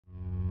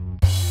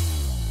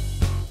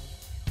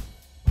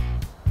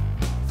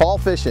Fall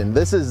fishing.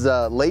 This is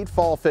late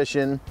fall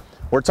fishing.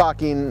 We're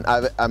talking,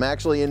 I'm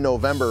actually in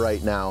November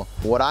right now.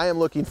 What I am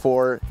looking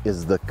for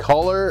is the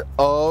color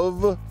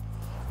of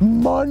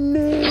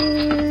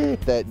money.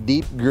 That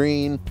deep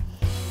green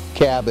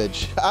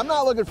cabbage. I'm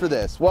not looking for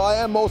this. Well, I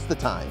am most of the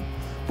time.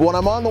 But when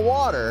I'm on the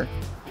water,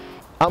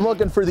 I'm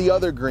looking for the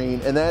other green,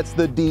 and that's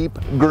the deep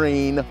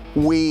green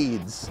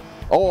weeds.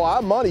 Oh,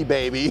 I'm money,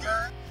 baby.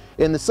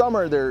 In the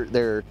summer,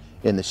 they're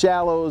in the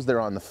shallows,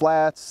 they're on the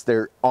flats,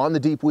 they're on the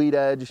deep weed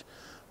edge.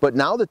 But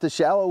now that the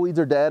shallow weeds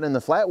are dead and the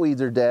flat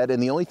weeds are dead,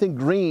 and the only thing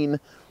green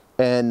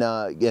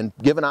and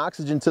giving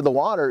oxygen to the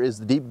water is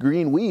the deep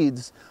green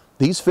weeds,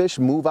 these fish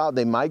move out,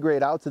 they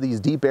migrate out to these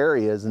deep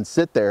areas and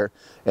sit there,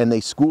 and they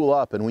school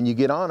up. And when you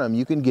get on them,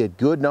 you can get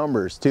good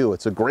numbers too.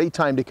 It's a great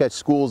time to catch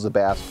schools of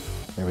bass.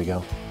 There we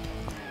go.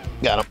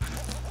 Got him.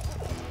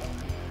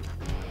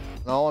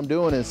 And all I'm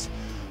doing is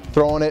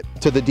throwing it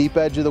to the deep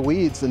edge of the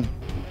weeds and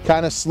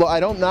kind of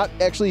slow. Not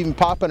actually even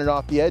popping it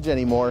off the edge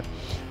anymore.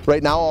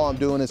 Right now all I'm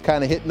doing is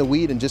kind of hitting the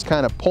weed and just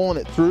kind of pulling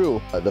it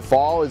through. The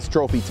fall is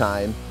trophy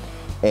time,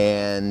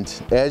 and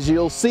as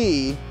you'll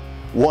see,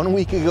 1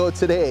 week ago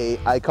today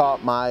I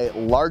caught my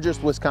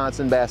largest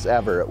Wisconsin bass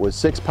ever. It was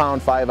 6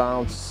 pound 5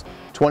 ounce,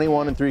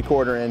 21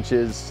 3/4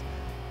 inches.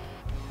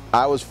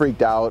 I was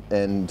freaked out,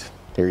 and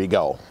here you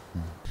go.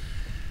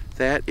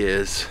 That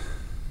is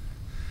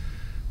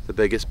the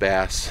biggest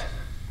bass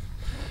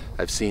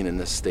I've seen in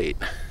this state,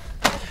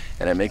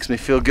 and it makes me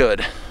feel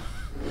good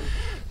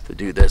to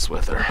do this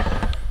with her.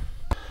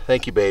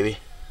 Thank you, baby.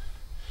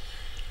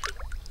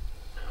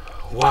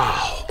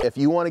 Wow. If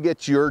you want to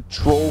get your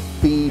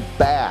trophy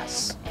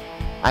bass,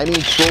 I mean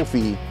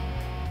trophy,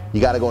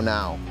 you got to go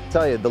now. I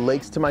tell you, the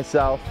lakes to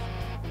myself,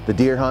 the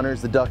deer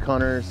hunters, the duck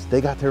hunters, they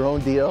got their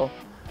own deal.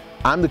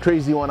 I'm the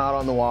crazy one out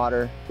on the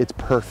water. It's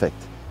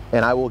perfect.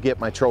 And I will get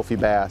my trophy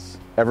bass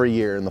every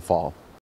year in the fall.